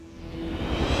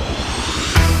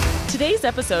Today's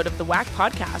episode of the WAC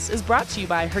podcast is brought to you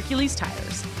by Hercules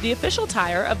Tires, the official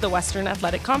tire of the Western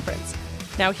Athletic Conference.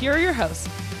 Now here are your hosts,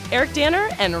 Eric Danner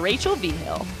and Rachel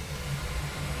Vigil.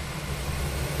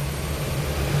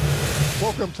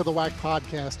 Welcome to the WAC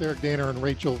podcast. Eric Danner and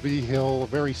Rachel Vigil. A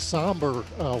very somber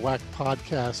WAC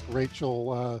podcast.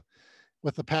 Rachel,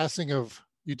 with the passing of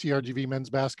UTRGV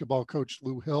men's basketball coach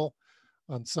Lou Hill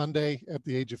on Sunday at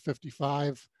the age of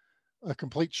 55. A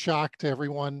complete shock to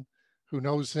everyone who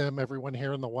knows him, everyone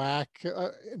here in the WAC.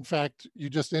 In fact, you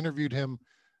just interviewed him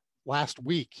last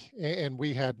week, and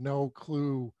we had no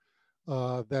clue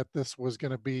that this was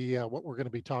going to be what we're going to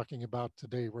be talking about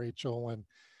today, Rachel.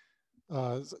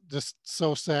 And just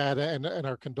so sad, and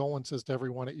our condolences to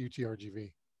everyone at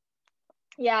UTRGV.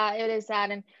 Yeah, it is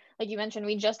sad. And like you mentioned,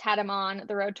 we just had him on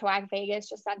the road to WAC Vegas,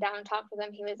 just sat down and talked with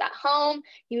him. He was at home,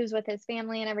 he was with his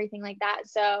family and everything like that.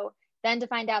 So then to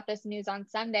find out this news on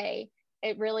Sunday,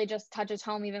 it really just touches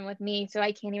home even with me. So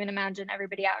I can't even imagine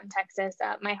everybody out in Texas.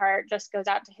 My heart just goes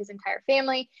out to his entire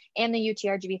family and the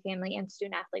UTRGV family and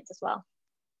student athletes as well.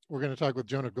 We're going to talk with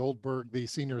Jonah Goldberg, the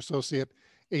Senior Associate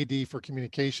AD for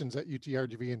Communications at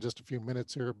UTRGV in just a few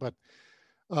minutes here. But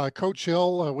Coach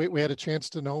Hill, we had a chance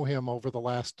to know him over the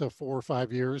last 4 or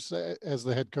 5 years as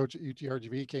the head coach at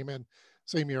UTRGV. Came in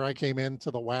same year I came into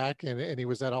the WAC, and he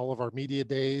was at all of our media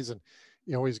days, and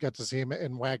you always got to see him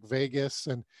in WAC Vegas.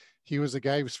 And he was a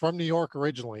guy who was from New York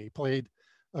originally. He played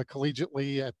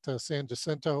collegiately at San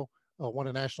Jacinto, won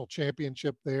a national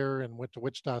championship there, and went to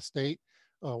Wichita State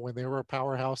when they were a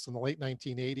powerhouse in the late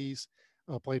 1980s.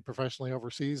 Played professionally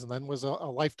overseas, and then was a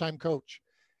lifetime coach.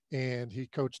 And he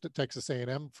coached at Texas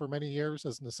A&M for many years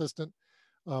as an assistant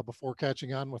before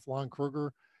catching on with Lon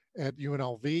Kruger at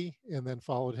UNLV, and then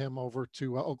followed him over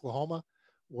to Oklahoma,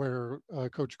 where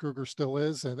Coach Kruger still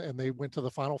is. And they went to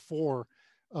the Final Four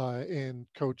in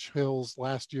Coach Hill's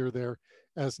last year there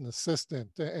as an assistant.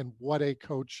 And what a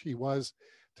coach he was,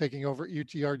 taking over at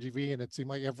UTRGV. And it seemed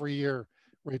like every year,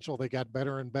 Rachel, they got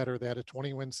better and better. They had a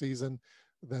 20-win season.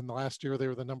 Then last year, they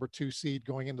were the number 2 seed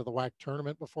going into the WAC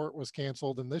tournament before it was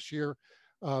canceled. And this year,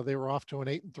 they were off to an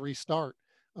 8-3 start,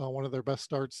 one of their best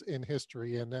starts in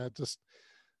history. And just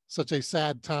such a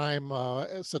sad time,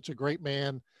 such a great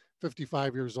man,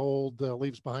 55 years old,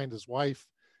 leaves behind his wife,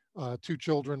 2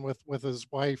 children with his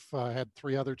wife, had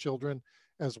 3 other children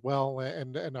as well.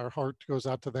 And our heart goes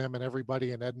out to them and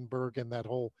everybody in Edinburgh and that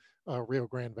whole Rio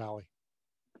Grande Valley.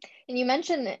 And you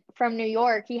mentioned from New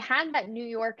York, he had that New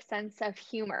York sense of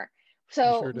humor.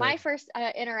 So Sure my first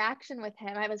interaction with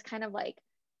him, I was kind of like,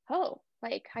 oh,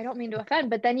 like, I don't mean to offend,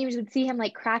 but then you would see him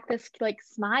like crack this like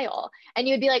smile, and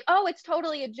you would be like, oh, it's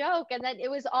totally a joke. And then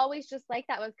it was always just like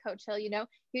that with Coach Hill, you know,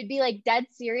 he'd be like dead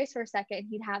serious for a second.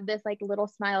 He'd have this like little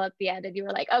smile at the end, and you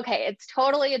were like, okay, it's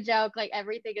totally a joke. Like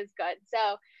everything is good.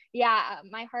 So yeah,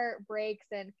 my heart breaks,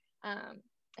 and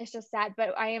it's just sad,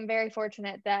 but I am very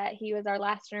fortunate that he was our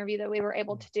last interview that we were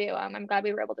able to do. I'm glad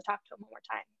we were able to talk to him one more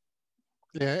time.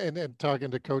 Yeah, and talking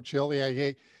to Coach Hill,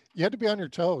 you had to be on your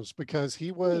toes, because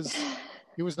he was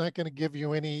not going to give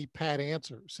you any pat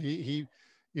answers. He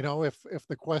you know, if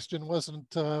the question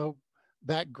wasn't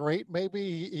that great,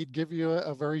 maybe he'd give you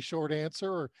a very short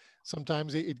answer, or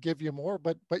sometimes he'd give you more,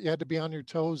 but you had to be on your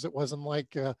toes. It wasn't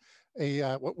like a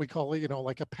what we call, you know,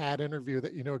 like a pat interview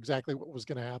that you know exactly what was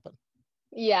going to happen.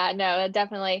 Yeah, no,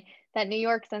 definitely that New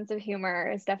York sense of humor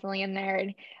is definitely in there.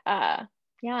 And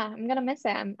yeah, I'm gonna miss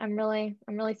it. I'm really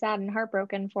sad and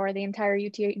heartbroken for the entire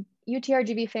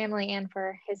UTRGV family and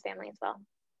for his family as well.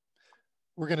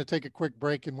 We're going to take a quick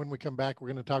break, and when we come back, we're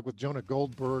going to talk with Jonah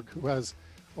Goldberg, who has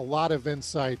a lot of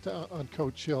insight on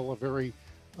Coach Hill. A very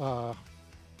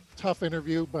tough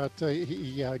interview, but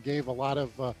he gave a lot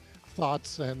of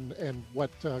thoughts and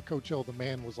what Coach Hill, the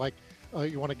man, was like.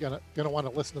 You're going to want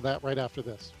to listen to that right after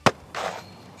this.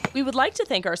 We would like to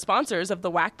thank our sponsors of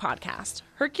the WAC podcast,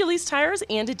 Hercules Tires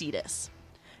and Adidas.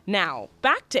 Now,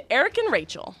 back to Eric and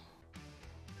Rachel.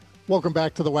 Welcome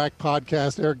back to the WAC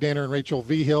podcast. Eric Danner and Rachel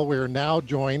Vigil. We are now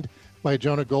joined by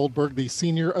Jonah Goldberg, the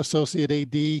Senior Associate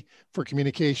AD for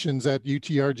Communications at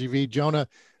UTRGV. Jonah,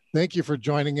 thank you for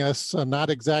joining us. Not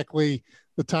exactly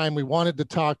the time we wanted to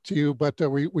talk to you, but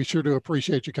we sure do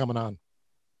appreciate you coming on.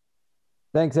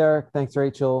 Thanks, Eric. Thanks,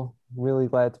 Rachel. Really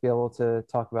glad to be able to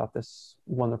talk about this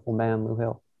wonderful man, Lou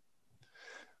Hill.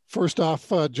 First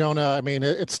off, Jonah, I mean,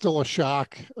 it's still a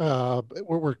shock.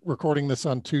 We're recording this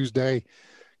on Tuesday.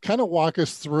 Kind of walk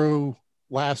us through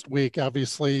last week.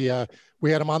 Obviously,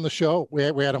 we had him on the show. We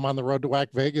had him on the road to WAC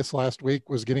Vegas last week,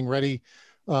 was getting ready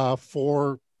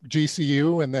for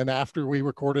GCU. And then after we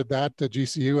recorded that,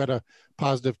 GCU had a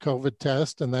positive COVID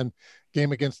test. And then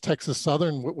game against Texas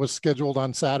Southern was scheduled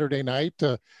on Saturday night.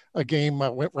 A game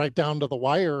went right down to the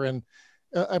wire. And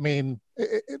I mean,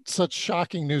 it's such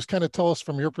shocking news. Kind of tell us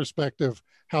from your perspective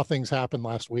how things happened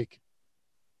last week.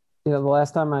 The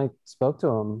last time I spoke to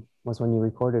him was when you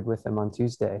recorded with him on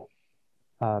Tuesday.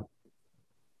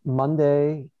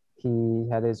 Monday, he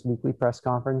had his weekly press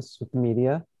conference with the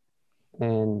media,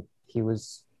 and he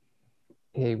was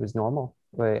normal.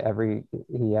 He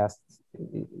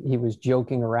was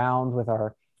joking around with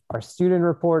our student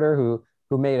reporter who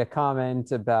made a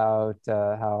comment about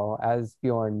how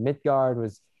Asbjorn Midtgaard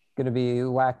was going to be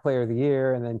WAC Player of the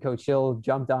Year, and then Coach Hill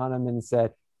jumped on him and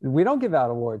said, "We don't give out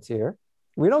awards here.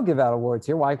 We don't give out awards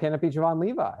here. Why can't it be Javon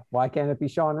Levi? Why can't it be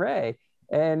Sean Ray?"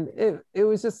 And it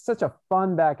was just such a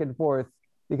fun back and forth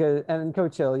and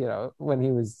Coach Hill, when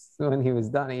he was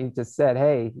done, he just said,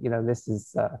 "Hey, this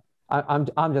is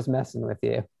I'm just messing with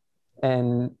you,"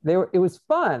 and it was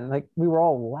fun. Like, we were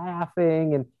all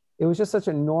laughing, and it was just such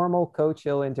a normal Coach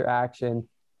Hill interaction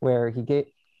where he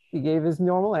gave his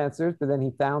normal answers, but then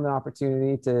he found an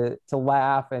opportunity to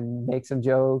laugh and make some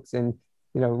jokes and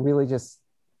really just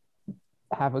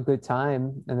have a good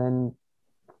time. And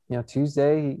then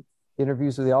Tuesday, he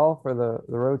interviews with y'all for the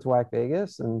road to WAC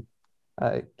Vegas, and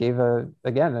gave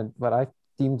what I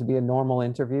deemed to be a normal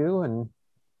interview. And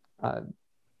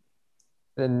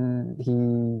then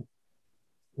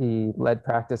he led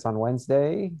practice on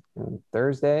Wednesday and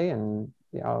Thursday, and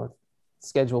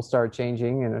schedule started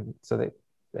changing, and so they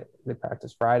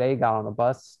practiced Friday, got on a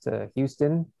bus to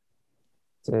Houston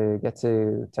to get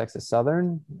to Texas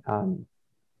Southern.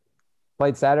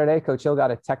 Played Saturday. Coach Hill got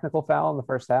a technical foul in the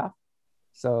first half,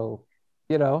 so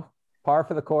par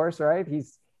for the course, right?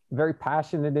 He's a very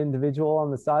passionate individual on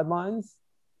the sidelines.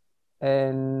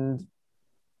 And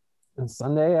on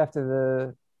Sunday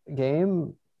after the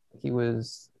game, he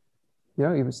was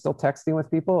still texting with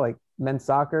people. Like, men's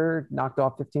soccer knocked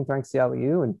off 15th ranked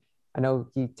CLU, and I know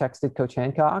he texted Coach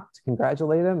Hancock to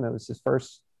congratulate him. It was his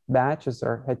first match as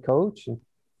our head coach,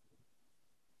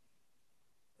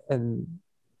 and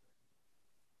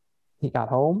he got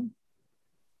home.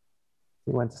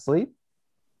 He went to sleep,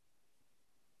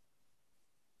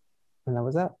 and that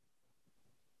was that.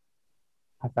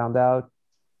 I found out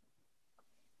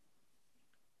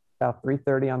about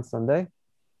 3:30 on Sunday,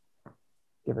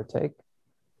 give or take.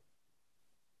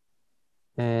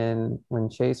 And when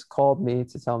Chase called me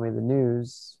to tell me the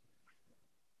news,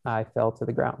 I fell to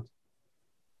the ground.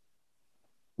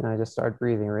 And I just started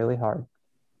breathing really hard.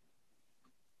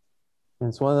 And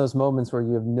it's one of those moments where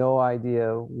you have no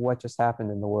idea what just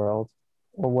happened in the world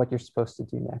or what you're supposed to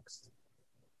do next.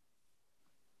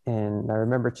 And I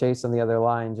remember Chase on the other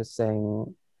line just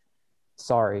saying,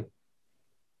 "Sorry.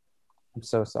 I'm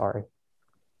so sorry."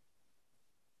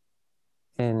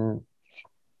 And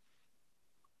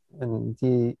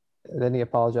he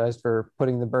apologized for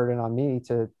putting the burden on me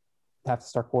to have to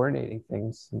start coordinating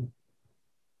things. And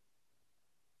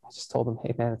I just told him,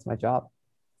 "Hey man, it's my job."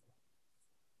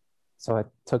 So I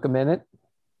took a minute,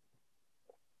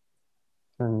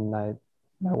 and my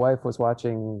wife was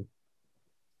watching,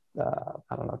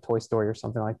 I don't know, Toy Story or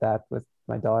something like that with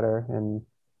my daughter, and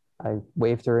I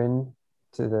waved her in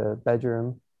to the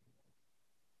bedroom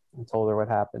and told her what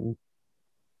happened,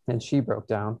 and she broke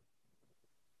down.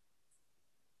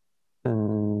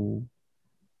 And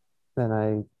then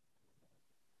I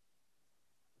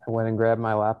went and grabbed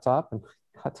my laptop and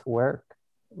got to work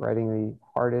writing the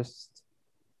hardest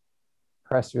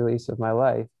press release of my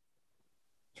life,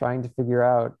 trying to figure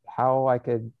out how I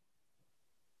could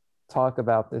talk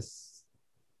about this,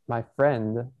 my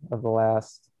friend of the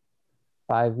last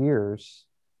 5 years,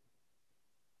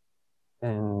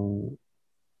 and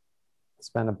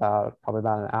spent probably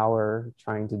about an hour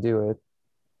trying to do it.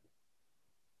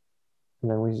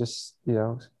 And then we just,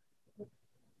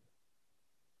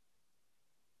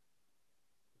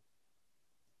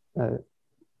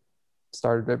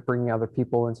 started bringing other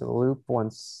people into the loop.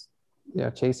 Once,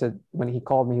 Chase when he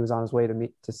called me, he was on his way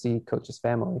to see Coach's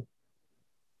family.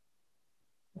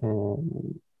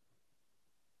 And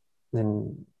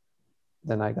then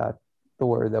I got the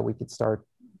word that we could start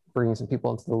bringing some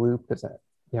people into the loop, because I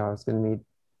was going to need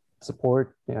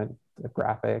support, the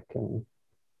graphic, and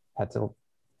had to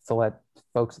let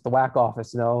folks at the WAC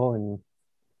office know. And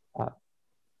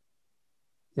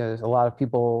there's a lot of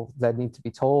people that need to be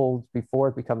told before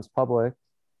it becomes public.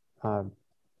 And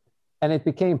it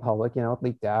became public, it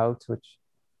leaked out, which,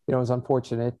 it was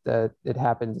unfortunate that it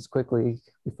happened as quickly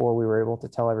before we were able to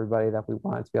tell everybody that we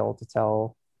wanted to be able to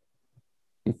tell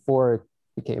before it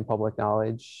became public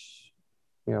knowledge,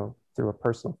 through a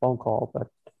personal phone call. But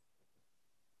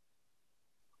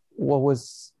what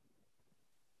was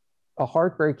a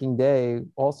heartbreaking day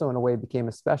also in a way became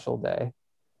a special day,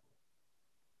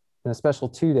 and a special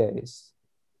 2 days,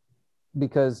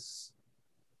 because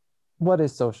what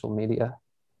is social media?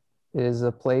 It is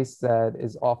a place that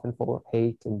is often full of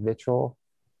hate and vitriol.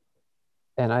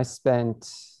 And I spent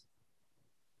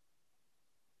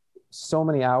so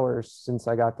many hours since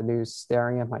I got the news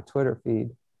staring at my Twitter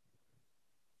feed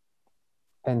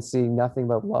and seeing nothing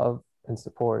but love and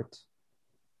support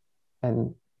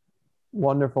and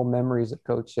wonderful memories of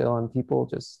Coach Hill, and people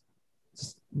just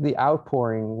the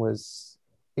outpouring was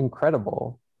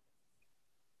incredible.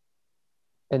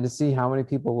 And to see how many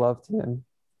people loved him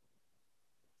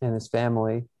and his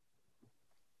family,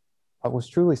 it was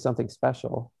truly something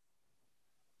special.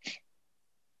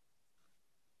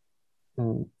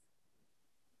 And,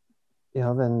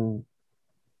 then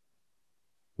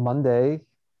Monday,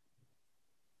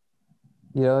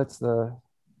 it's the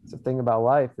thing about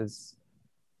life is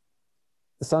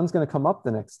the sun's going to come up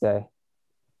the next day.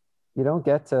 You don't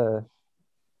get to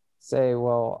say,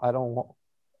 well, I don't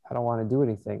want to do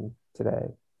anything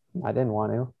today. I didn't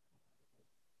want to.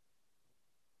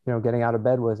 Getting out of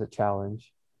bed was a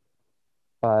challenge,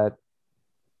 but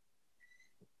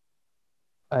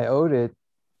I owed it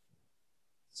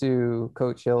to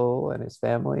Coach Hill and his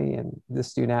family and the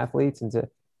student athletes and to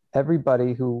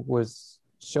everybody who was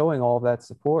showing all of that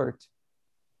support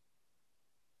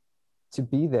to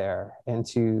be there and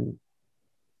to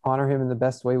honor him in the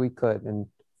best way we could. And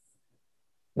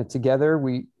together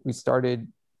we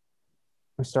started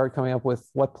coming up with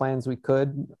what plans we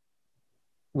could.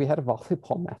 We had a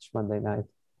volleyball match Monday night.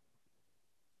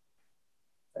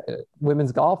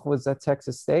 Women's golf was at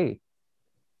Texas State.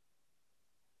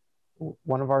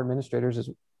 One of our administrators is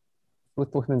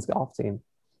with the women's golf team.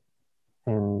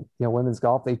 And, women's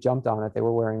golf, they jumped on it. They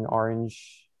were wearing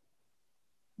orange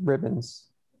ribbons,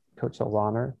 Coach Hill's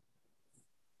honor.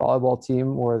 Volleyball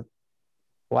team wore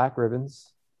black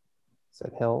ribbons,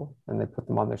 said Hill, and they put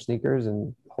them on their sneakers,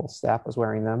 and the whole staff was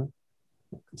wearing them.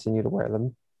 We'll continue to wear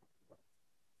them.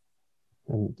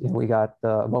 And we got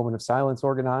the moment of silence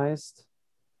organized.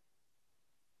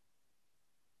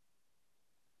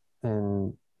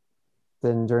 And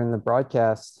then during the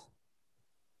broadcast,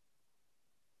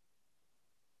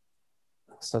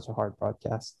 such a hard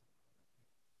broadcast.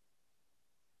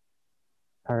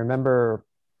 I remember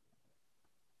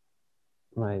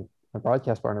my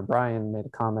broadcast partner, Brian, made a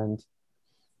comment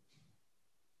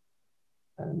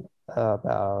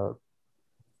about,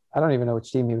 I don't even know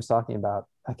which team he was talking about.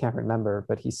 I can't remember,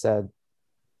 but he said,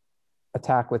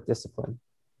 attack with discipline.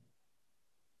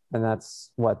 And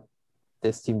that's what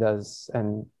this team does.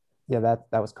 And yeah,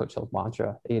 that was Coach Hill's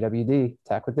mantra, AWD,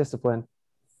 attack with discipline.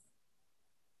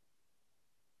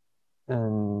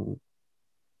 And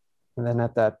then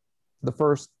at the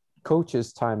first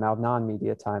coach's timeout,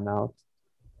 non-media timeout,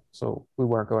 so we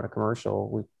weren't going to commercial,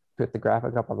 we put the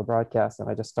graphic up on the broadcast and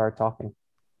I just started talking.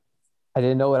 I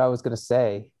didn't know what I was going to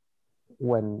say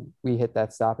when we hit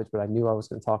that stoppage, but I knew I was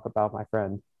going to talk about my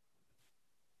friend.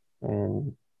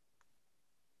 And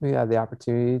we had the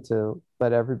opportunity to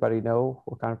let everybody know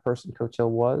what kind of person Coach Hill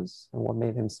was and what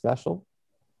made him special.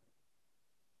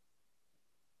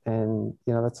 And,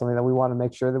 that's something that we want to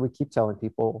make sure that we keep telling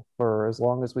people for as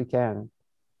long as we can,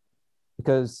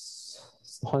 because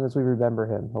as long as we remember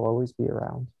him, he'll always be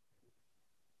around.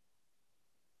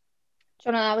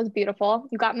 Jonah, that was beautiful.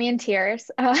 You got me in tears.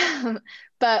 But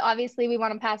obviously we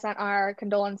want to pass on our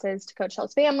condolences to Coach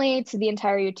Hill's family, to the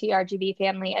entire UTRGV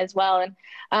family as well.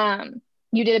 And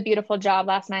you did a beautiful job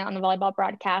last night on the volleyball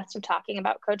broadcast of talking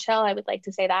about Coach Hill. I would like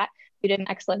to say that you did an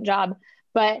excellent job.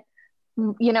 But,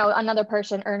 another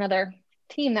person or another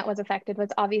team that was affected was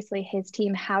obviously his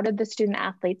team. How did the student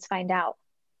athletes find out?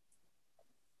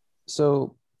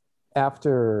 So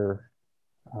after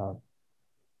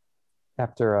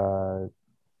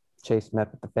Chase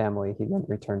met with the family, he then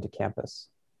returned to campus.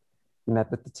 He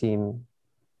met with the team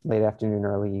late afternoon,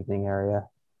 early evening area.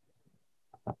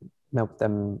 Met with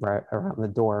them right around the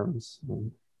dorms.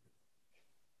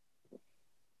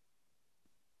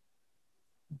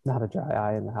 Not a dry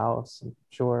eye in the house, I'm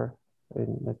sure. He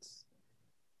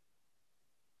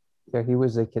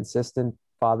was a consistent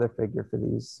father figure for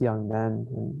these young men,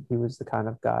 and he was the kind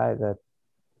of guy that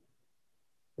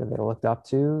they looked up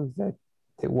to, that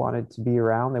they wanted to be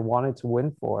around, they wanted to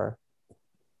win for.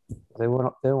 They didn't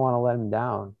want to let him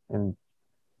down, and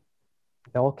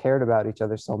they all cared about each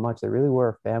other so much. They really were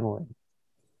a family.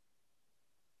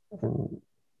 And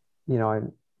I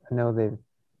know they've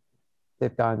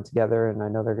gotten together, and I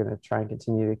know they're going to try and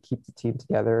continue to keep the team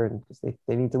together, and because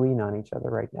they need to lean on each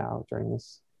other right now during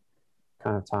this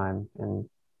kind of time. And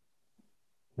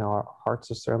our hearts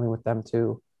are certainly with them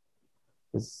too.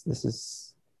 This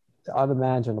is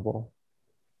unimaginable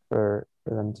for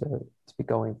them to be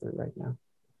going through right now.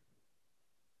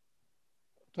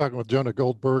 Talking with Jonah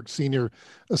Goldberg, Senior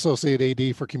Associate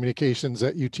AD for Communications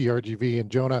at UTRGV.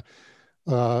 And Jonah,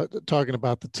 talking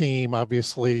about the team,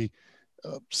 obviously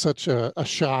such a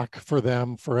shock for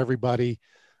them, for everybody.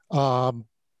 They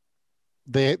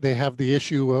have the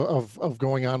issue of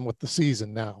going on with the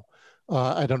season now.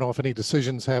 I don't know if any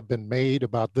decisions have been made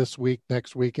about this week,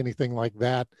 next week, anything like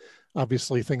that.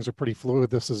 Obviously, things are pretty fluid.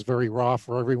 This is very raw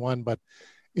for everyone, but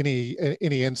any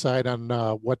insight on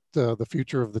what the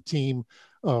future of the team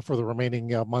for the remaining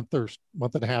month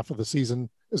and a half of the season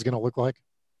is going to look like?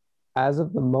 As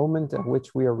of the moment at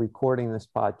which we are recording this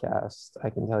podcast, I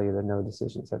can tell you that no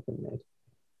decisions have been made.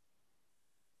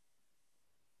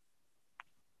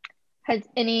 Has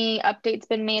any updates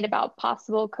been made about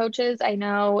possible coaches? I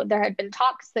know there had been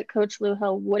talks that Coach Lou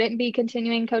Hill wouldn't be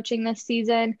continuing coaching this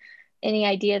season. Any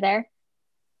idea there?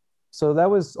 So that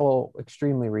was all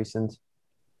extremely recent.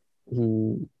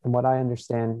 From what I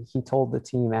understand, he told the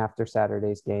team after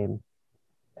Saturday's game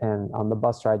and on the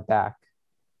bus ride back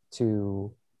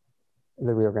to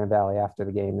the Rio Grande Valley after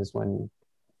the game is when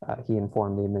he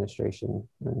informed the administration,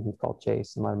 and he called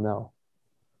Chase and let him know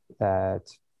that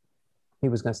he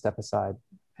was going to step aside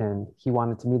and he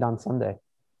wanted to meet on Sunday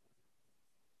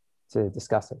to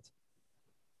discuss it.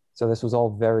 So this was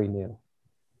all very new.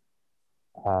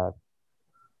 And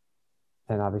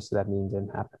obviously that meeting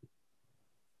didn't happen.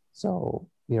 So,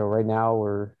 right now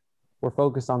we're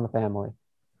focused on the family.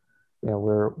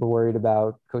 We're worried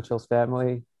about Coach Hill's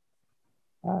family.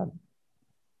 We're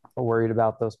worried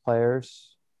about those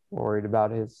players. We're worried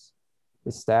about his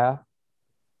staff.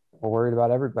 We're worried about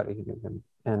everybody who knew him.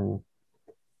 And,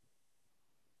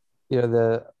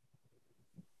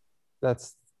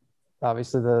 that's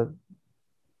obviously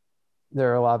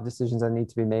there are a lot of decisions that need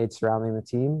to be made surrounding the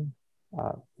team.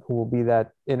 Who will be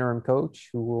that interim coach?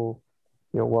 Who will,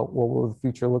 what will the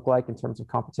future look like in terms of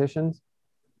competitions?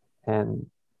 And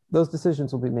those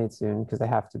decisions will be made soon because they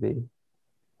have to be.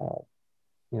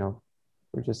 We're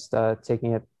just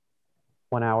taking it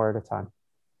 1 hour at a time.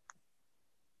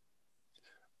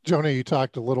 Jonah, you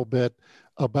talked a little bit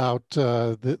about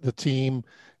the team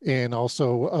and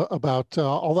also about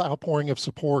all the outpouring of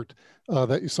support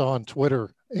that you saw on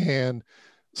Twitter, and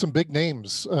some big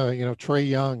names, Trae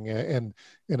Young and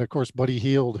of course Buddy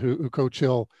Hield, who Coach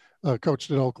Hill coached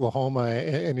at Oklahoma,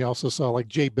 and you also saw like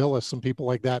Jay Billis, some people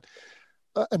like that.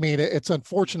 I mean, it's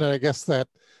unfortunate, I guess, that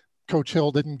Coach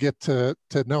Hill didn't get to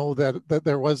know that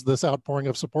there was this outpouring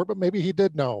of support, but maybe he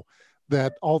did know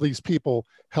that all these people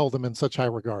held him in such high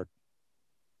regard.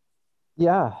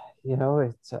 Yeah,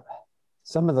 it's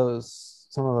some of those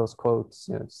quotes,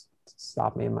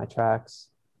 stop me in my tracks.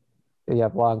 You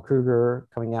have Lon Kruger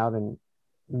coming out and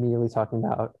immediately talking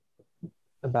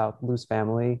about Lou's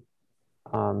family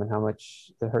and how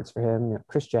much it hurts for him.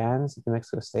 Chris Jans at New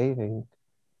Mexico State, and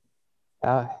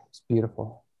it's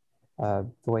beautiful the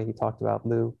way he talked about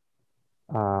Lou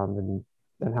and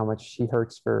how much he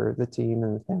hurts for the team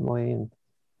and the family.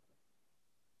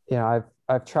 And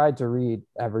I've tried to read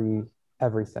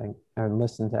everything and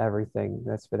listen to everything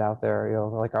that's been out there.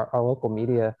 Like our local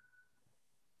media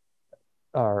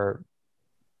are.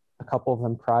 A couple of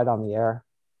them cried on the air,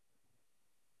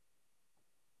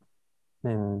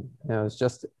 and it was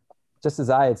just as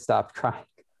I had stopped crying.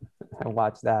 I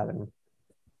watched that and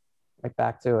went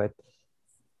back to it.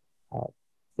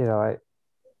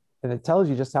 And it tells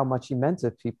you just how much he meant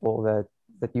to people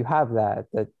that you have that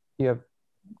you have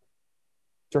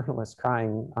journalists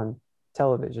crying on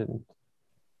television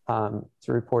to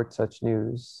report such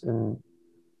news, and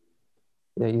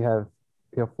you have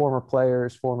former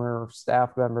players, former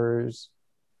staff members.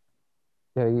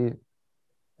 Some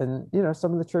of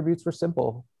the tributes were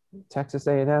simple. Texas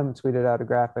A&M tweeted out a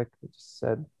graphic that just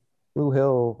said Lou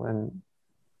Hill,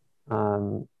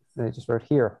 and they just wrote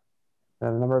here.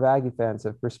 And a number of Aggie fans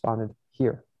have responded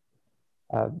here.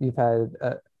 You've had,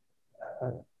 I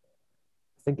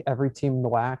think every team in the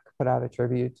WAC put out a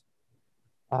tribute,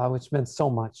 which meant so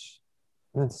much.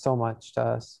 It meant so much to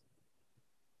us.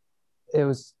 It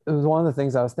was one of the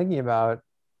things I was thinking about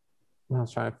when I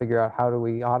was trying to figure out how do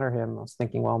we honor him. I was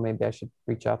thinking, well, maybe I should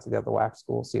reach out to the other WAC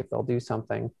schools, see if they'll do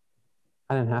something.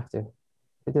 I didn't have to.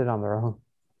 They did it on their own.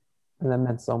 And that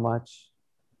meant so much.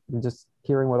 And just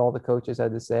hearing what all the coaches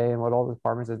had to say and what all the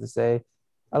departments had to say.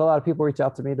 I had a lot of people reach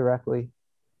out to me directly,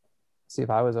 see if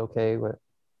I was okay, with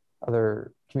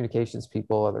other communications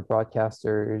people, other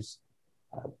broadcasters,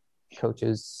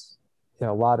 coaches.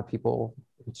 A lot of people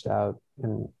reached out,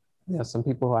 and some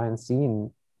people who I hadn't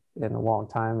seen in a long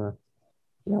time,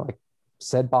 like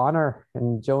said Bonner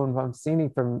and Joe and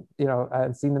Vancini from, I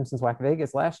had seen them since WAC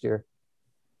Vegas last year.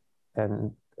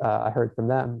 And I heard from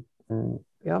them, and,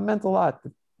 it meant a lot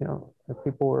that, that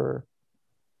people were,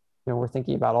 were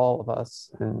thinking about all of us.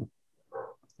 And,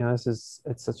 it's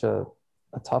such a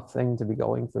tough thing to be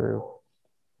going through.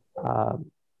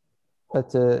 But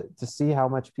to see how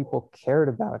much people cared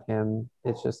about him,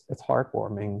 it's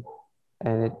heartwarming.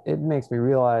 And it makes me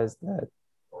realize that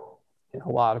a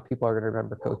lot of people are going to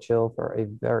remember Coach Hill for a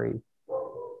very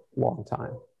long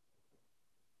time.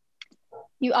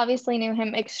 You obviously knew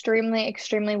him extremely,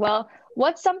 extremely well.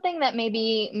 What's something that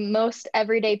maybe most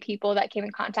everyday people that came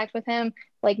in contact with him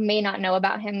may not know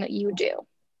about him that you do?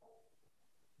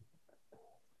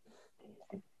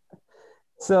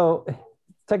 So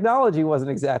technology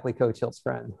wasn't exactly Coach Hill's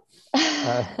friend.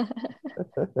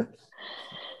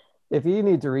 If you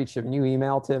need to reach him, you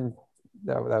emailed him.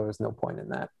 That was no point in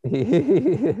that. He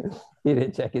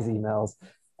didn't check his emails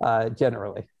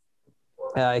generally.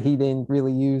 He didn't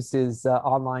really use his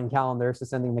online calendar, so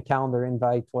sending the calendar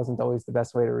invite wasn't always the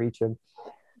best way to reach him.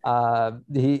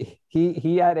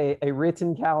 He had a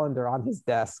written calendar on his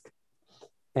desk,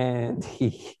 and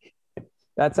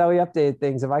that's how he updated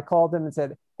things. If I called him and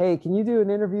said, "Hey, can you do an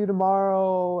interview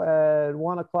tomorrow at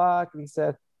 1:00?" and he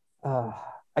said,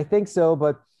 "I think so,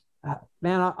 but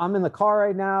man, I'm in the car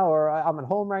right now, or I'm at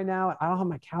home right now. I don't have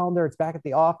my calendar. It's back at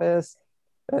the office."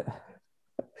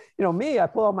 Me, I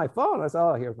pull out my phone. I said,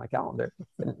 "Oh, here's my calendar."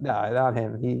 No, not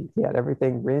him. He had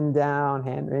everything written down,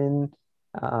 handwritten.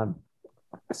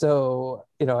 So,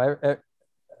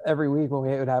 every week when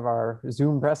we would have our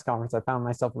Zoom press conference, I found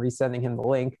myself resending him the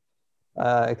link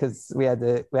because we had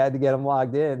to get him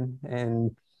logged in,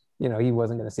 and he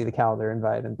wasn't going to see the calendar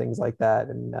invite and things like that.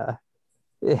 And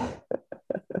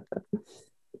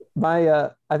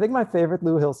I think my favorite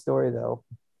Lou Hill story though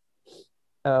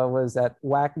was at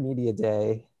WAC Media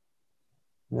Day.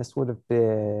 And this would have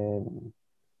been,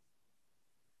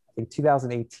 I think,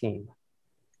 2018.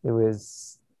 It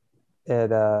was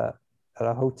at a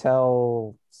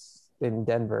hotel in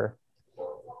Denver,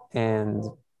 and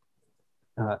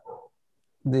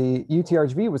the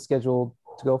UTRGV was scheduled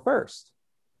to go first.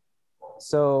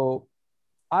 So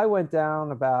I went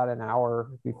down about an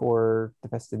hour before the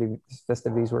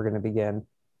festivities were going to begin.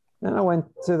 Then I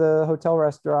went to the hotel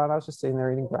restaurant. I was just sitting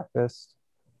there eating breakfast.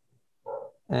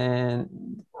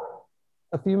 And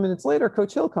a few minutes later,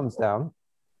 Coach Hill comes down,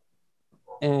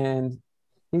 and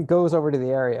he goes over to the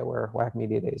area where WAC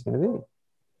Media Day is going to be.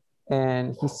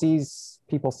 And he sees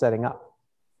people setting up,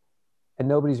 and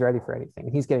nobody's ready for anything.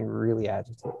 And he's getting really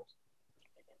agitated.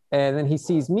 And then he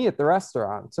sees me at the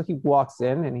restaurant. So he walks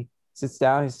in and he sits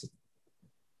down. He says,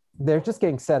 "They're just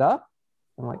getting set up?"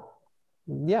 I'm like,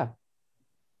 yeah,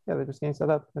 they're just getting set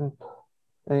up. And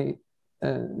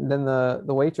then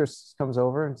the waitress comes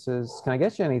over and says, "Can I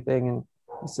get you anything?"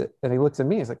 And he looks at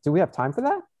me. He's like, "Do we have time for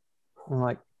that?" I'm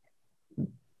like,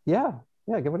 yeah,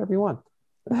 get whatever you want.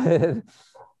 And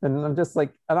I'm just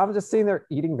sitting there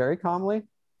eating very calmly,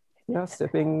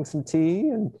 sipping some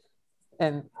tea,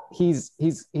 and he's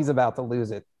about to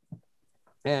lose it.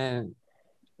 And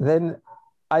then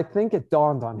I think it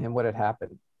dawned on him what had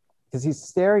happened, because he's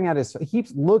staring at he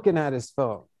keeps looking at his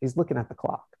phone. He's looking at the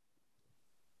clock.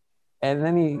 And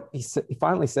then he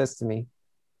finally says to me,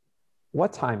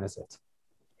 "What time is it?"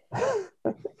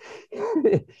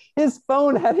 His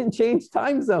phone hadn't changed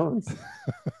time zones.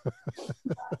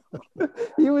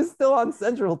 He was still on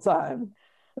Central Time.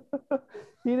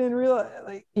 He didn't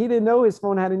realize, he didn't know his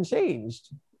phone hadn't changed.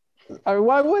 I mean,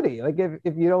 why would he?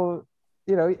 If you don't,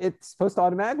 it's supposed to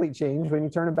automatically change when you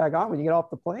turn it back on when you get off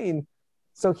the plane.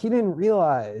 So he didn't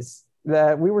realize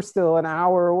that we were still an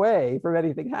hour away from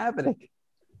anything happening.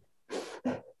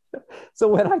 So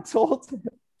when I told him,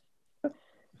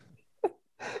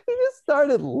 he just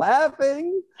started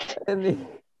laughing, and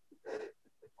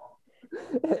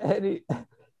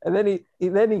then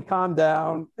he calmed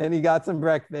down, and he got some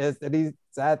breakfast, and he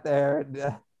sat there.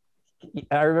 And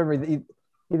I remember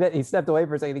he stepped away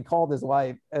for a second. He called his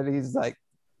wife, and he's like,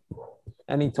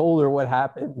 and he told her what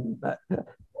happened.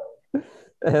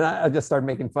 And I just started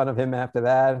making fun of him after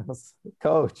that. I was,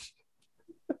 "Coach,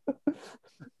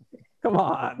 come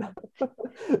on."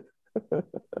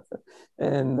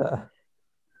 And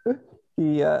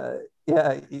he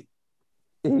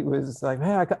was like,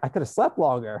 "Man, I could have slept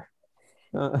longer."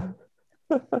 So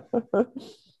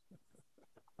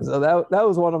that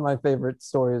was one of my favorite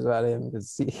stories about him,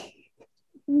 because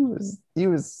he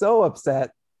was so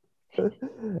upset.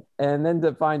 And then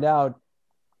to find out,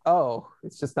 oh,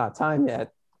 it's just not time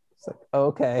yet. It's like,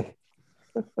 okay.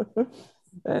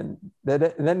 And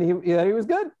then he was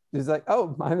good. He's like,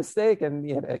 oh, my mistake. And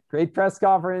he had a great press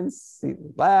conference. He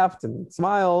laughed and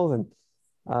smiled. And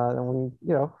then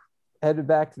we, headed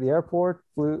back to the airport,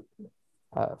 flew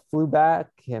back.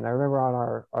 And I remember on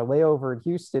our layover in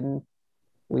Houston,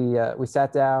 we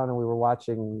sat down and we were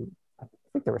watching, I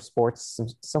think there were sports,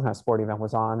 some kind of sporting event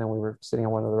was on, and we were sitting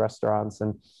in one of the restaurants,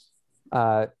 and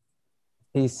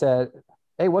he said,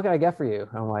 hey, what can I get for you?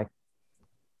 And I'm like,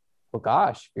 well,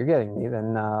 gosh, if you're getting me,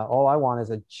 then all I want is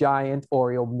a giant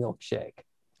Oreo milkshake.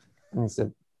 And he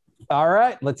said, all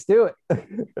right, let's do it.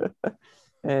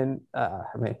 And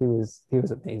he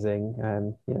was amazing.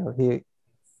 And, he,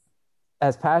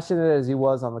 as passionate as he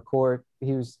was on the court,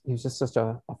 he was just such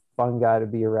a fun guy to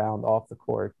be around off the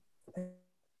court.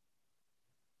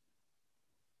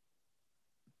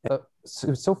 He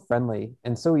was so friendly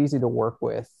and so easy to work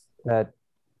with that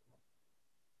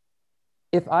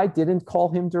if I didn't call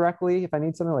him directly, if I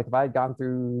need something, like if I had gone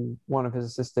through one of his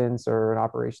assistants or an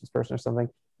operations person or something,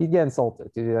 he'd get insulted.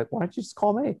 He'd be like, why don't you just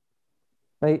call me?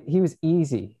 Like, he was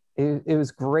easy. It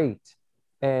was great.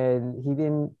 And he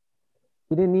didn't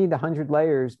need 100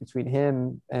 layers between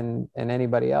him and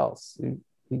anybody else.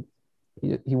 He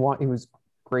was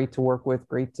great to work with,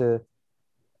 great to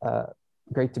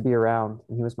be around.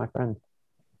 And he was my friend.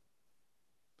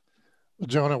 Well,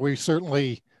 Jonah, we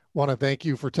certainly want to thank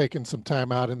you for taking some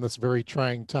time out in this very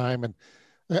trying time. And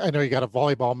I know you got a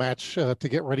volleyball match to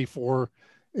get ready for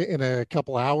in a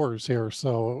couple hours here.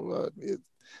 So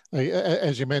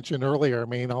as you mentioned earlier, I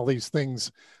mean, all these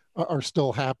things are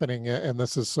still happening, and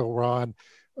this is so raw. And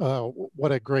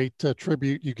what a great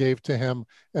tribute you gave to him,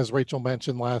 as Rachel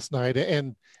mentioned last night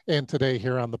and today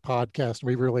here on the podcast.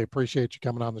 We really appreciate you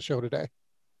coming on the show today.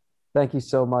 Thank you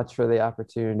so much for the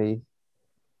opportunity.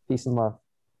 Peace and love.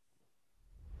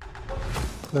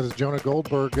 That is Jonah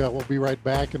Goldberg. We'll be right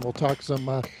back, and we'll talk some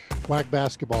WAC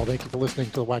basketball. Thank you for listening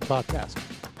to the WAC podcast.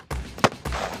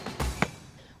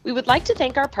 We would like to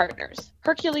thank our partners,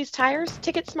 Hercules Tires,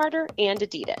 Ticket Smarter, and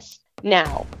Adidas.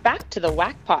 Now, back to the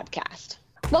WAC podcast.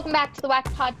 Welcome back to the WAC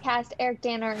podcast. Eric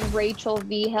Danner and Rachel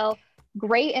Vigil.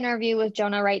 Great interview with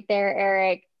Jonah right there,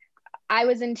 Eric. I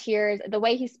was in tears. The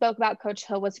way he spoke about Coach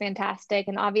Hill was fantastic.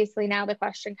 And obviously now the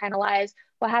question kind of lies,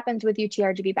 what happens with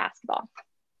UTRGV basketball?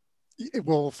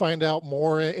 We'll find out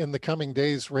more in the coming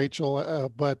days,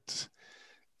 Rachel, but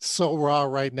so raw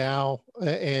right now.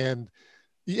 And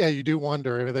yeah, you do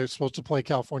wonder. I mean, they're supposed to play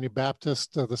California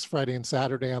Baptist this Friday and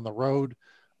Saturday on the road.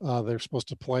 They're supposed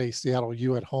to play Seattle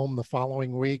U at home the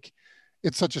following week.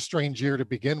 It's such a strange year to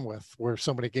begin with, where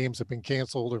so many games have been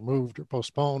canceled or moved or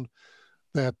postponed,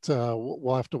 that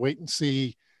we'll have to wait and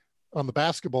see on the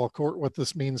basketball court what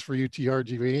this means for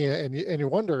UTRGV. And you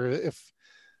wonder if,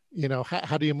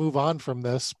 how do you move on from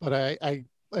this? But I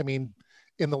mean,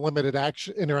 in the limited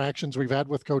interactions we've had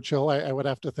with Coach Hill, I would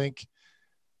have to think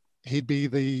he'd be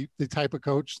the type of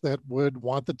coach that would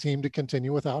want the team to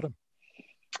continue without him.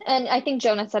 And I think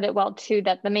Jonah said it well too,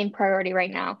 that the main priority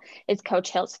right now is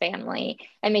Coach Hill's family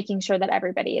and making sure that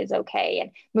everybody is okay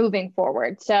and moving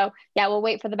forward. So yeah, we'll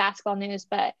wait for the basketball news,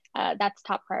 but that's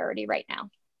top priority right now.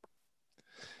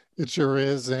 It sure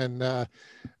is. And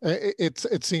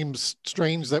it seems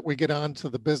strange that we get on to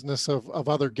the business of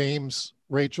other games,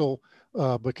 Rachel,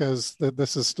 because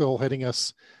this is still hitting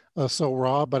us so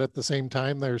raw, but at the same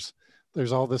time, there's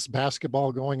all this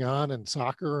basketball going on and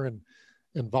soccer and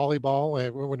volleyball.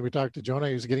 And when we talked to Jonah,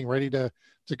 he was getting ready to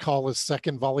call his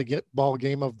second volleyball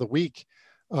game of the week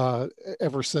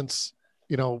ever since,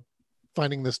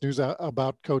 finding this news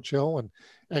about Coach Hill. And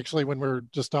actually, when we're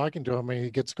just talking to him, he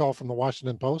gets a call from the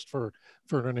Washington Post for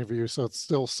an interview. So it's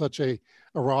still such a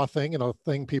raw thing, and a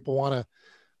thing people want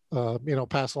to,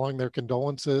 pass along their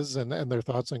condolences and their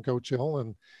thoughts on Coach Hill.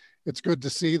 And it's good to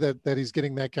see that he's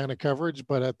getting that kind of coverage,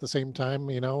 but at the same time,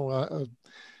 that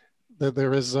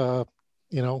there is, a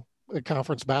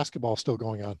conference basketball still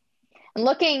going on. And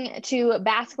looking to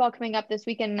basketball coming up this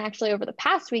weekend, and actually over the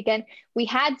past weekend, we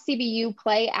had CBU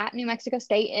play at New Mexico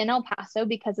State in El Paso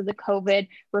because of the COVID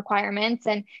requirements.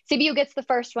 And CBU gets the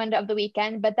first win of the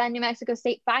weekend, but then New Mexico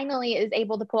State finally is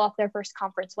able to pull off their first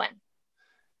conference win.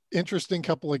 Interesting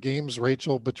couple of games,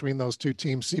 Rachel, between those two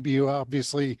teams. CBU,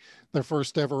 obviously, their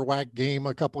first ever WAC game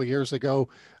a couple of years ago,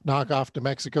 knock off New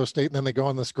Mexico State, and then they go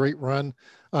on this great run,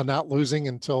 not losing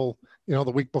until,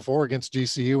 the week before against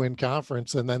GCU in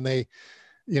conference. And then they,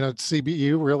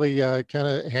 CBU really kind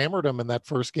of hammered them in that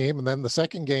first game. And then the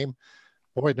second game,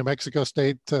 boy, New Mexico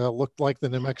State looked like the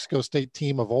New Mexico State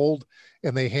team of old,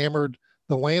 and they hammered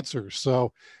the Lancers.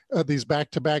 So these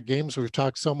back-to-back games we've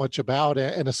talked so much about,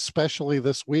 and especially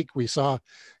this week, we saw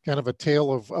kind of a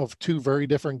tale of two very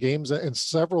different games in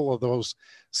several of those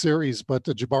series. But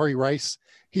Jabari Rice,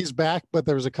 he's back, but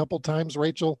there was a couple times,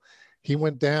 Rachel, he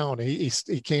went down. He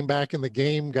came back in the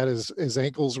game, got his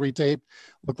ankles retaped.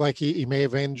 Looked like he may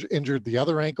have injured the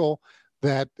other ankle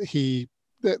that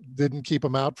didn't keep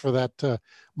him out for that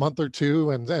month or two.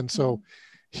 And so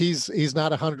he's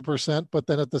not 100%, but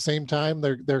then at the same time,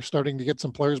 they're starting to get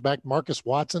some players back. Marcus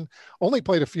Watson only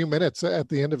played a few minutes at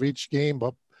the end of each game,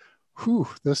 but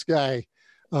this guy,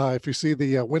 if you see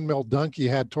the windmill dunk he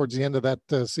had towards the end of that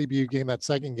CBU game, that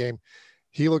second game,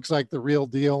 he looks like the real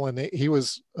deal. And he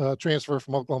was transferred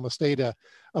from Oklahoma State, a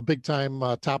big time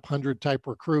top 100 type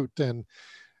recruit. And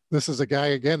this is a guy,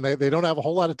 again, they don't have a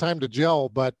whole lot of time to gel,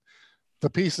 but the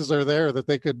pieces are there that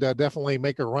they could definitely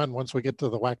make a run once we get to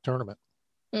the WAC tournament.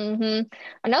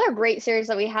 Another great series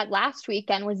that we had last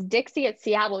weekend was Dixie at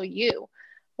Seattle U.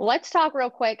 Let's talk real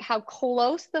quick how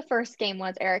close the first game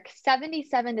was, Eric,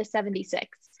 77-76.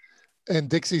 And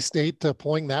Dixie State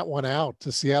pulling that one out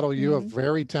to Seattle U, a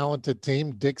very talented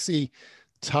team. Dixie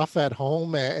tough at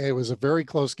home. It was a very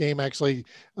close game. Actually,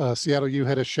 Seattle U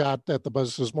had a shot at the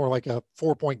buzzer. It was more like a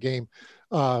 4-point game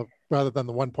rather than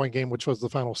the 1-point game, which was the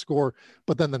final score.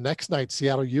 But then the next night,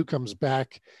 Seattle U comes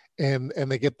back and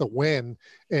they get the win.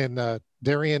 And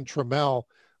Darian Trammell,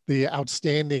 the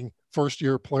outstanding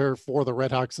first-year player for the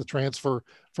Redhawks, the transfer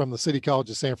from the City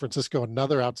College of San Francisco,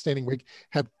 another outstanding week,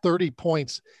 had 30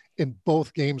 points in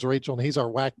both games, Rachel, and he's our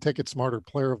WAC Ticket Smarter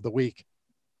Player of the Week.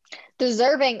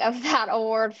 Deserving of that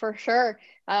award for sure.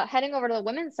 Heading over to the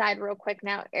women's side real quick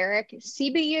now, Eric.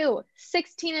 CBU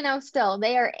 16-0 still.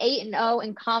 They are 8-0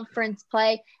 in conference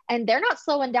play, and they're not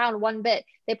slowing down one bit.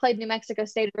 They played New Mexico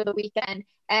State over the weekend,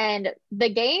 and the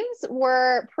games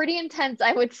were pretty intense,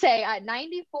 I would say.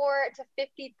 94-53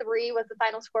 was the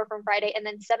final score from Friday, and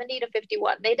then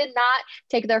 70-51. They did not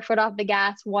take their foot off the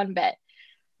gas one bit.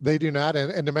 They do not,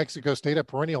 and New Mexico State, a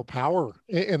perennial power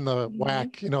in the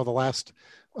WAC, the last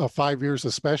 5 years,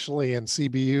 especially in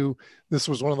CBU. This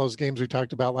was one of those games we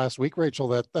talked about last week, Rachel,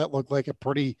 that looked like a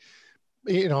pretty,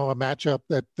 a matchup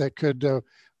that could,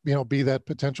 be that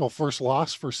potential first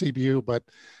loss for CBU. But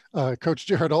Coach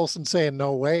Jared Olson saying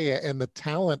no way, and the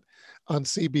talent on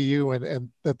CBU and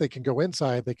that they can go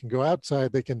inside, they can go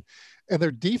outside, and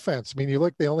their defense. I mean, you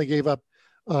look, they only gave up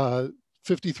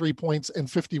 53 points and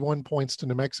 51 points to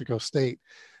New Mexico State.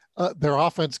 Their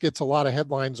offense gets a lot of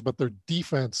headlines, but their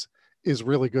defense is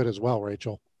really good as well,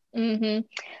 Rachel. Another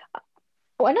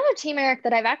team, Eric,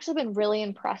 that I've actually been really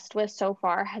impressed with so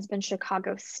far has been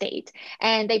Chicago State.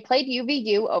 And they played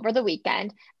UVU over the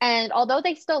weekend. And although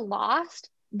they still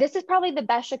lost, this is probably the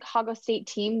best Chicago State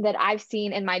team that I've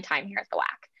seen in my time here at the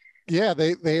WAC. Yeah,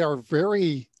 they are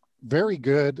very, very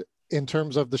good in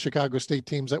terms of the Chicago State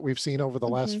teams that we've seen over the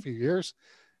last few years.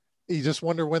 You just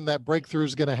wonder when that breakthrough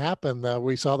is going to happen.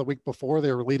 We saw the week before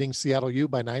they were leading Seattle U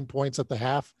by 9 points at the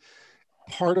half.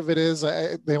 Part of it is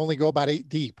they only go about 8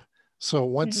 deep. So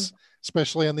once,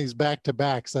 especially on these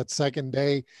back-to-backs, that second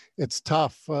day, it's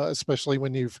tough, especially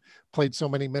when you've played so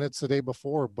many minutes the day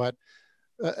before. But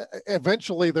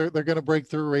eventually they're going to break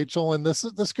through, Rachel. And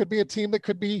this could be a team that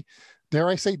could be, dare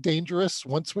I say, dangerous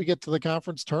once we get to the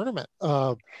conference tournament,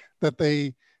 that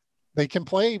they can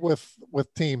play with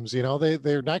teams.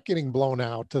 They're not getting blown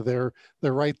out. They're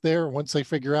right there. Once they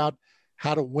figure out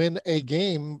how to win a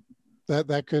game,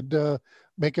 that could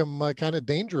make them kind of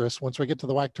dangerous once we get to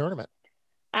the WAC tournament.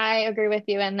 I agree with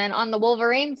you. And then on the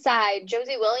Wolverine side,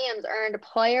 Josie Williams earned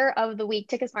Player of the Week,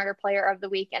 Ticket Smarter Player of the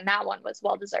Week, and that one was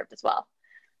well-deserved as well.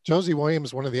 Josie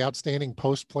Williams, one of the outstanding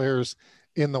post players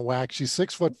in the WAC. She's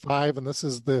 6'5", and this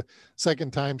is the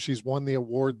second time she's won the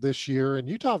award this year. And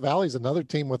Utah Valley's another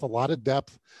team with a lot of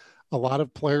depth, a lot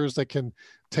of players that can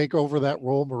take over that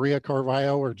role. Maria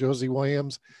Carvalho or Josie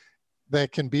Williams,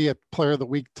 that can be a Player of the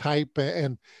Week type.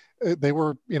 And they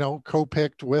were,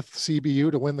 co-picked with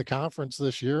CBU to win the conference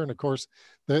this year. And of course,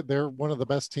 they're one of the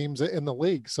best teams in the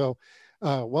league. So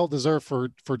well-deserved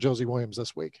for Josie Williams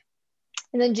this week.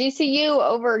 And then GCU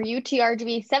over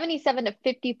UTRGV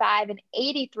 77-55 and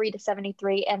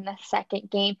 83-73 in the second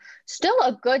game. Still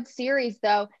a good series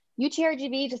though.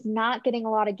 UTRGV just not getting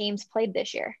a lot of games played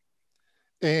this year.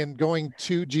 And going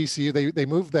to GCU, they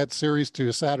moved that series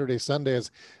to Saturday, Sunday,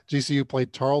 as GCU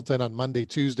played Tarleton on Monday,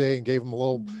 Tuesday, and gave them a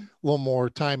little more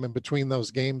time in between those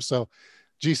games. So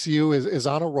GCU is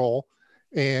on a roll,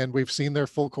 and we've seen their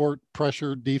full court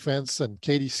pressure defense, and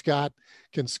Katie Scott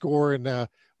can score. And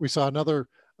we saw another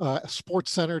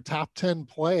Sports Center top 10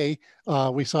 play.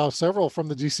 We saw several from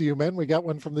the GCU men. We got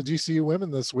one from the GCU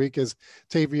women this week as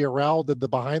Tavia Rowell did the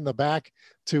behind the back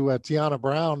to Tiana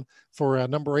Brown for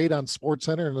number 8 on Sports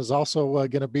Center, and is also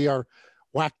going to be our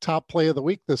WAC top play of the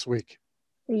week this week.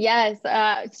 Yes,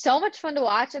 so much fun to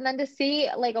watch, and then to see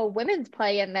like a women's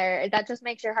play in there, that just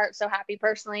makes your heart so happy.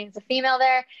 Personally, as a female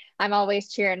there, I'm always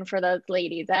cheering for those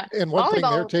ladies. And one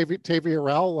volleyball thing there, Tavia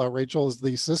Rowell, Rachel, is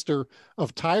the sister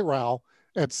of Ty Rowell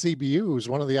at CBU, who's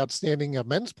one of the outstanding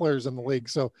men's players in the league.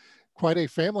 So quite a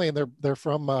family, and they're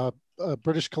from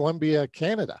British Columbia,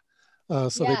 Canada.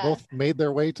 So they both made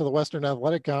their way to the Western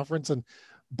Athletic Conference, and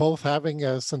both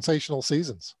having sensational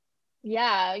seasons.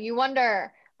 Yeah, you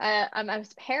wonder.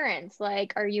 As parents,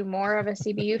 like, are you more of a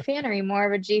CBU fan? Are you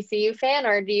more of a GCU fan?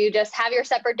 Or do you just have your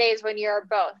separate days when you're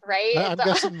both, right?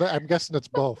 I'm guessing it's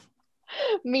both.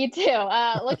 Me too.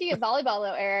 Looking at volleyball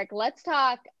though, Eric, let's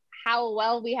talk how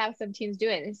well we have some teams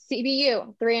doing.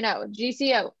 CBU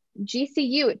 3-0,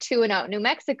 GCU 2-0, New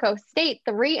Mexico State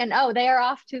 3-0. They are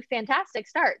off to fantastic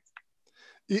starts.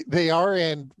 They are,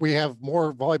 and we have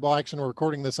more volleyball action. We're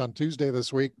recording this on Tuesday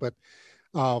this week, but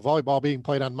volleyball being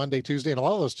played on Monday, Tuesday, and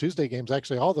all those Tuesday games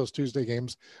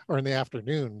are in the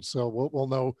afternoon. So we'll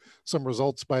know some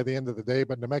results by the end of the day.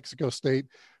 But New Mexico State,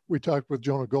 we talked with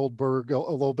Jonah Goldberg a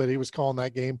little bit. He was calling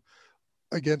that game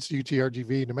against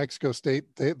UTRGV. New Mexico State,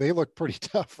 they look pretty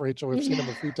tough, Rachel. We've seen them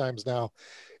a few times now.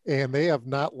 And they have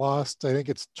not lost, I think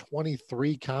it's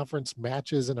 23 conference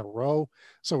matches in a row.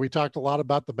 So we talked a lot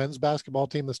about the men's basketball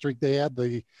team, the streak they had.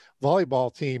 The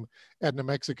volleyball team at New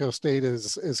Mexico State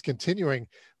is continuing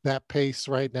that pace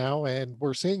right now. And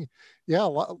we're seeing, a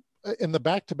lot in the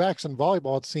back-to-backs in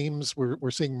volleyball, it seems we're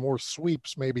seeing more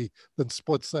sweeps maybe than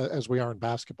splits as we are in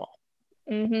basketball.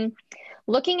 Mm-hmm.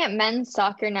 Looking at men's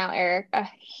soccer now, Eric, a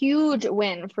huge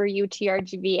win for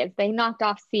UTRGV as they knocked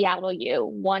off Seattle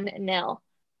U 1-0.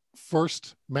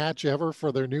 First match ever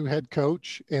for their new head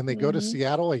coach, and they go to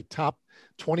Seattle, a top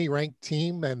 20 ranked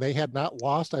team, and they had not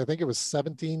lost. I think it was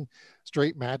 17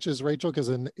 straight matches, Rachel, because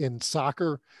in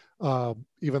soccer,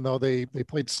 even though they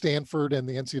played Stanford in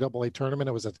the NCAA tournament,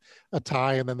 it was a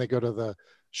tie, and then they go to the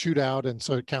shootout, and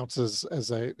so it counts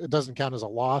it doesn't count as a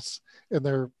loss in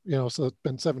their, so it's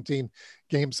been 17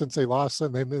 games since they lost,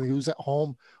 and then they lose at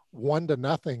home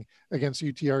 1-0 against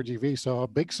UTRGV. So a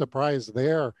big surprise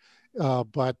there.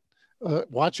 But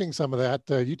watching some of that,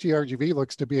 UTRGV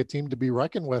looks to be a team to be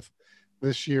reckoned with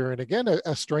this year. And again,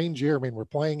 a strange year. I mean, we're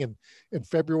playing in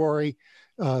February,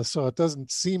 so it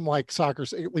doesn't seem like soccer,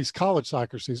 at least college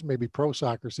soccer season, maybe pro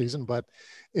soccer season, but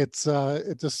it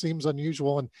just seems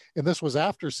unusual. And this was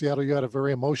after Seattle. You had a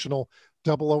very emotional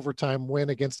double overtime win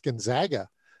against Gonzaga,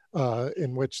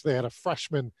 in which they had a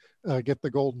freshman get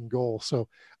the golden goal. So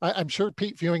I'm sure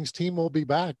Pete Fewing's team will be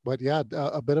back, but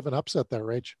a bit of an upset there,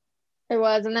 Rach. There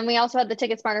was. And then we also had the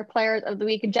Ticket Smarter Players of the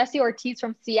Week. Jesse Ortiz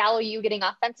from Seattle U getting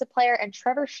Offensive Player, and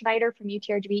Trevor Schneider from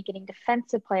UTRGV getting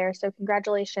Defensive Player. So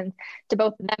congratulations to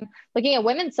both of them. Looking at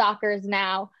women's soccer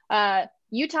now,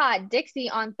 Utah at Dixie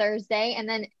on Thursday, and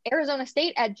then Arizona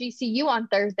State at GCU on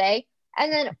Thursday.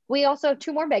 And then we also have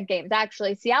 2 more big games,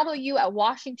 actually. Seattle U at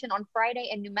Washington on Friday,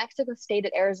 and New Mexico State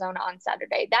at Arizona on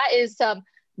Saturday. That is some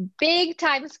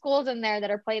big-time schools in there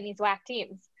that are playing these WAC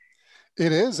teams.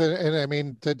 It is. And I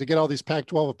mean, to get all these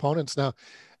Pac-12 opponents now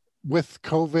with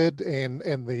COVID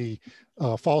and the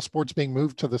fall sports being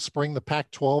moved to the spring, the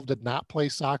Pac-12 did not play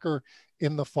soccer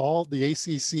in the fall. The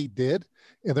ACC did,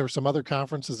 and there were some other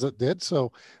conferences that did.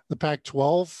 So the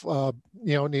Pac-12,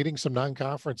 needing some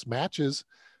non-conference matches,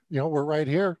 we're right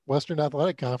here, Western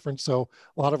Athletic Conference. So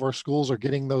a lot of our schools are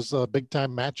getting those big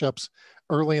time matchups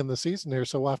early in the season here.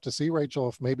 So we'll have to see, Rachel,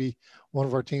 if maybe one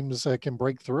of our teams can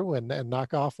break through and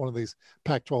knock off one of these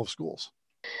Pac-12 schools.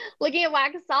 Looking at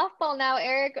WAC softball now,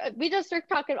 Eric, we just are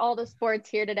talking all the sports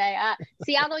here today.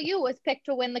 Seattle U was picked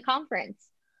to win the conference.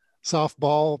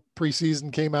 Softball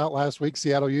preseason came out last week.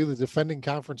 Seattle U, the defending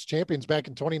conference champions back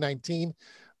in 2019,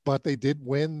 but they did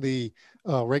win the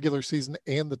regular season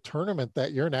and the tournament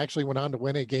that year, and actually went on to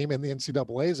win a game in the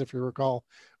NCAAs, if you recall,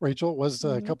 Rachel. It was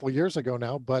a couple of years ago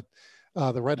now, but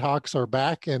the Red Hawks are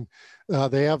back, and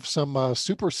they have some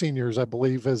super seniors, I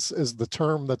believe is the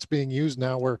term that's being used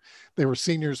now, where they were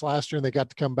seniors last year and they got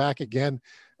to come back again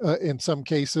in some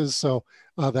cases. So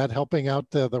that helping out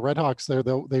the Red Hawks there,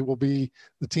 though, they will be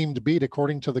the team to beat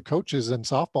according to the coaches in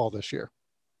softball this year.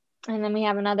 And then we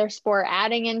have another sport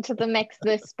adding into the mix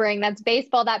this spring. That's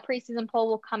baseball. That preseason poll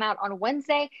will come out on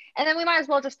Wednesday. And then we might as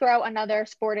well just throw another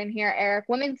sport in here, Eric.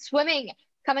 Women's swimming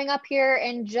coming up here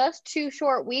in just 2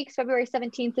 short weeks, February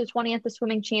 17th to 20th, the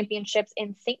swimming championships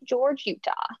in St. George,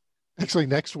 Utah. Actually,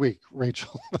 next week,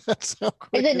 Rachel. That's how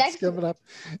quick Is it it's next? coming up.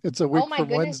 It's a week my from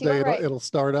goodness, you Wednesday. were right. It'll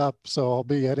start up. So I'll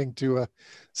be heading to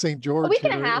St. George. A week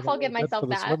and a here half, in I'll give little bit myself for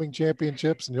the that. swimming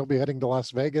championships, and you'll be heading to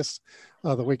Las Vegas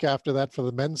the week after that for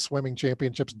the men's swimming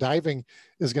championships. Diving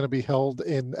is going to be held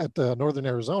at Northern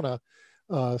Arizona.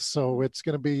 So it's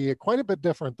going to be quite a bit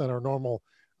different than our normal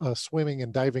swimming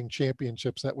and diving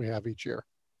championships that we have each year.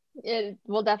 It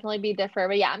will definitely be different,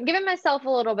 but yeah, I'm giving myself a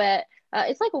little bit.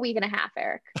 It's like a week and a half,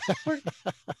 Eric.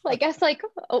 I guess like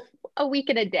a week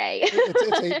and a day.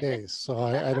 It's 8 days, so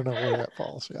I don't know where that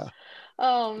falls. Yeah.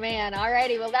 Oh man.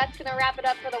 Alrighty. Well, that's going to wrap it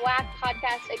up for the WAC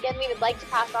podcast. Again, we would like to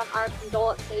pass on our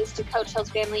condolences to Coach Hill's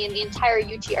family and the entire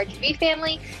UTRGV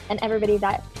family and everybody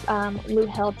that Lou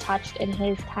Hill touched in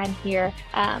his time here.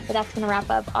 But that's going to wrap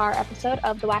up our episode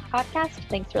of the WAC podcast.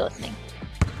 Thanks for listening.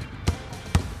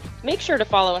 Make sure to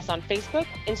follow us on Facebook,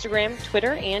 Instagram,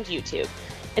 Twitter, and YouTube.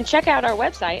 And check out our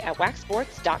website at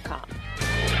wacsports.com.